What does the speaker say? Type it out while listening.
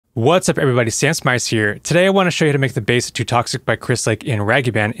What's up everybody, Sam Smyers here. Today I want to show you how to make the bass Too Toxic by Chris Lake in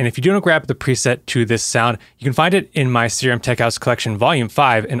Ragie Band, and if you do want to grab the preset to this sound, you can find it in my SERUM Tech House Collection Volume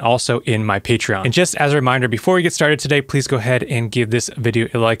 5 and also in my Patreon. And just as a reminder, before we get started today, please go ahead and give this video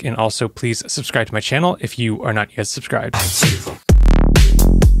a like, and also please subscribe to my channel if you are not yet subscribed.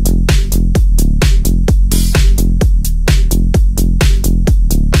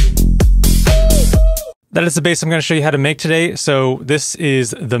 That is the bass I'm going to show you how to make today. So this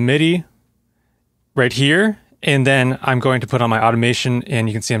is the MIDI right here. And then I'm going to put on my automation, and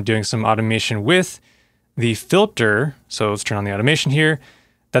you can see I'm doing some automation with the filter. So let's turn on the automation here.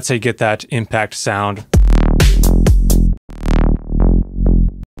 That's how you get that impact sound.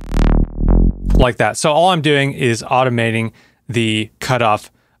 Like that. So all I'm doing is automating the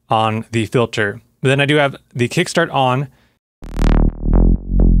cutoff on the filter. But then I do have the kickstart on,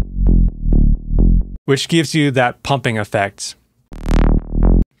 which gives you that pumping effect.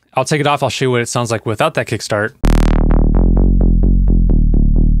 I'll take it off, I'll show you what it sounds like without that kickstart.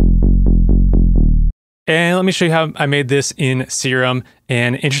 And let me show you how I made this in SERUM.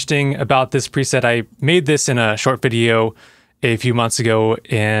 And interesting about this preset, I made this in a short video a few months ago,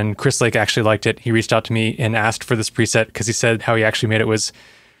 and Chris Lake actually liked it. He reached out to me and asked for this preset because he said how he actually made it was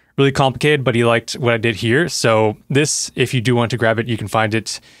really complicated, but he liked what I did here. So this, if you do want to grab it, you can find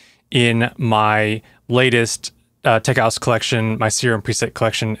it in my latest Tech House collection, my SERUM preset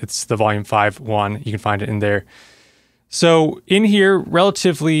collection. It's the Volume 5 one. You can find it in there. So in here,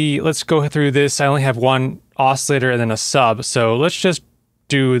 relatively, let's go through this. I only have one oscillator and then a sub. So let's just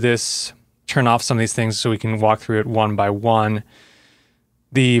do this, turn off some of these things so we can walk through it one by one.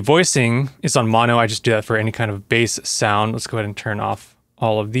 The voicing is on mono. I just do that for any kind of bass sound. Let's go ahead and turn off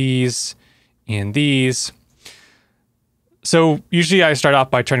all of these and these. So usually I start off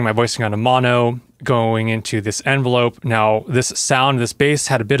by turning my voicing on to mono, going into this envelope. Now this sound, this bass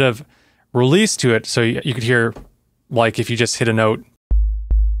had a bit of release to it. So you could hear, like if you just hit a note,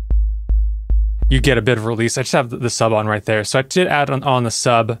 you get a bit of release. I just have the sub on right there. So I did add on the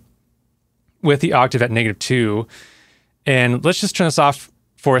sub with the octave at -2. And let's just turn this off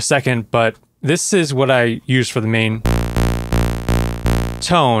for a second, but this is what I use for the main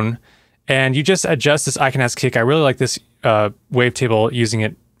tone. And you just adjust this Iconaz kick. I really like this wavetable, using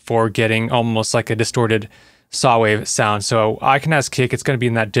it for getting almost like a distorted saw wave sound. So Iconaz kick, it's going to be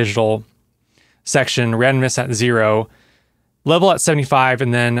in that digital section, randomness at 0, level at 75,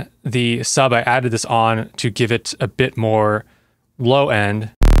 and then the sub, I added this on to give it a bit more low end.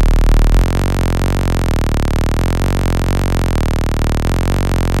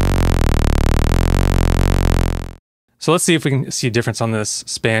 So let's see if we can see a difference on this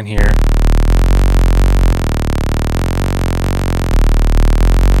span here.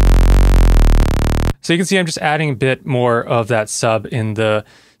 So you can see I'm just adding a bit more of that sub in the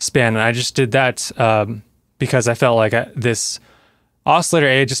span, and I just did that because I felt like this oscillator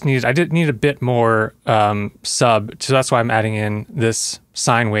A I did need a bit more sub, so that's why I'm adding in this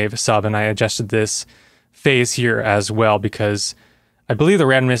sine wave sub, and I adjusted this phase here as well because I believe the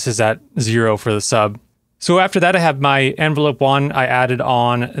randomness is at 0 for the sub. So after that, I have my envelope 1. I added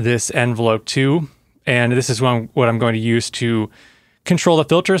on this envelope 2, and this is what I'm going to use to control the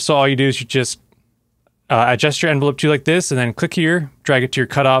filter. So all you do is you just adjust your envelope 2 like this, and then click here, drag it to your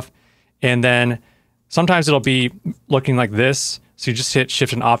cutoff, and then sometimes it'll be looking like this. So you just hit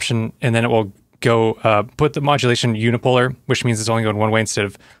Shift and Option, and then it will go put the modulation unipolar, which means it's only going one way instead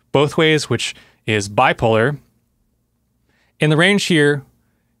of both ways, which is bipolar. In the range here,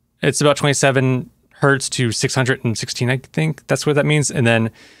 it's about 27 Hertz to 616, I think that's what that means. And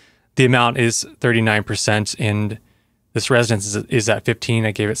then the amount is 39%, and this resonance is at 15.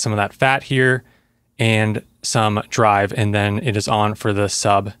 I gave it some of that fat here and some drive, and then it is on for the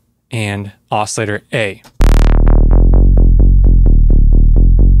sub and oscillator A.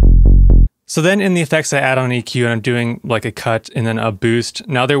 So then in the effects, I add on EQ, and I'm doing like a cut and then a boost.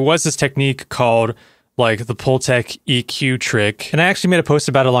 Now there was this technique called like the Pultec EQ trick, and I actually made a post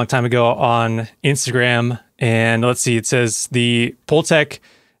about it a long time ago on Instagram. And let's see, it says the Pultec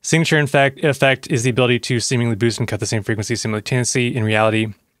signature effect is the ability to seemingly boost and cut the same frequency simultaneously. In reality,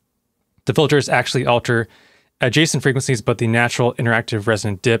 the filters actually alter adjacent frequencies, but the natural interactive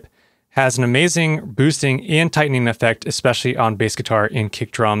resonant dip has an amazing boosting and tightening effect, especially on bass guitar and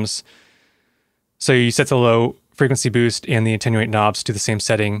kick drums. So you set the low frequency boost and the attenuate knobs to the same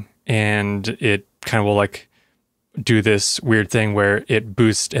setting, and it kind of will like do this weird thing where it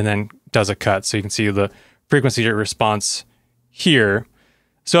boosts and then does a cut. So you can see the frequency response here.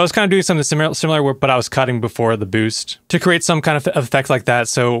 So I was kind of doing something similar, but I was cutting before the boost to create some kind of effect like that.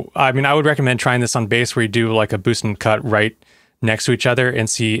 So, I mean, I would recommend trying this on bass where you do like a boost and cut right next to each other and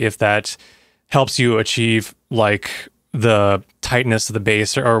see if that helps you achieve like the tightness of the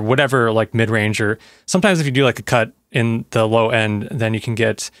bass or whatever, like mid-range. Or sometimes if you do like a cut in the low end, then you can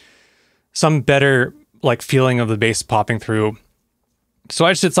get some better like feeling of the bass popping through. So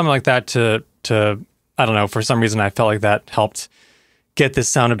I just did something like that to I don't know, for some reason I felt like that helped get this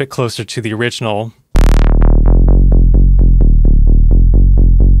sound a bit closer to the original.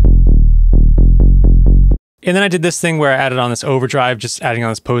 And then I did this thing where I added on this overdrive, just adding on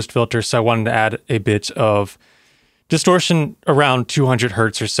this post filter. So I wanted to add a bit of distortion around 200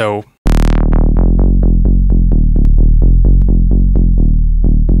 hertz or so.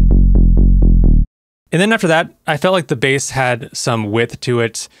 And then after that, I felt like the bass had some width to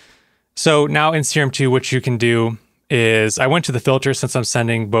it. So now in Serum 2, what you can do is I went to the filter. Since I'm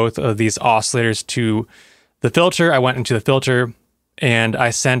sending both of these oscillators to the filter, I went into the filter and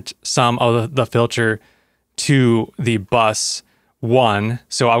I sent some of the filter to the bus 1.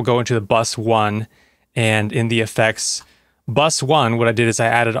 So I'll go into the bus 1, and in the effects bus 1, what I did is I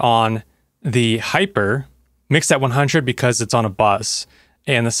added on the hyper, mixed at 100 because it's on a bus,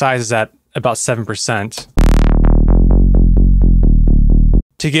 and the size is at about 7%.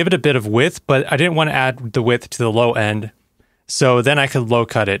 To give it a bit of width, but I didn't want to add the width to the low end. So then I could low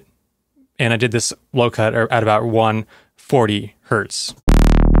cut it. And I did this low cut at about 140 hertz.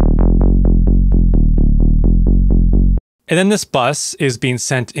 And then this bus is being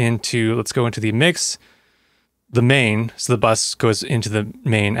sent into, let's go into the mix, the main. So the bus goes into the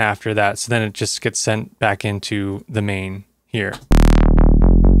main after that. So then it just gets sent back into the main here.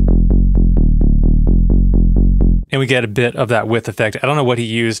 And we get a bit of that width effect. I don't know what he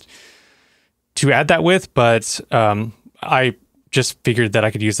used to add that width, but I just figured that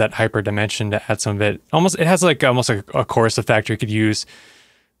I could use that hyper dimension to add some of it. It has like almost like a chorus effect. Or you could use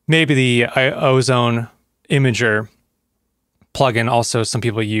maybe the Ozone Imager plugin also some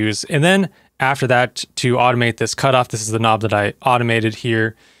people use. And then after that, to automate this cutoff, this is the knob that I automated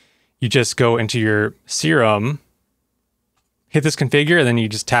here. You just go into your Serum, hit this configure, and then you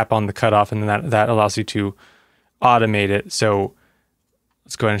just tap on the cutoff, and then that allows you to automate it. So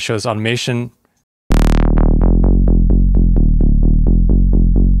let's go ahead and show this automation.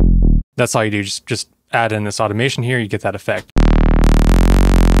 That's all you do. Just add in this automation here, you get that effect.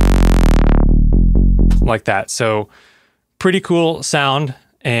 Like that. So pretty cool sound,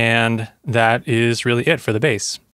 and that is really it for the bass.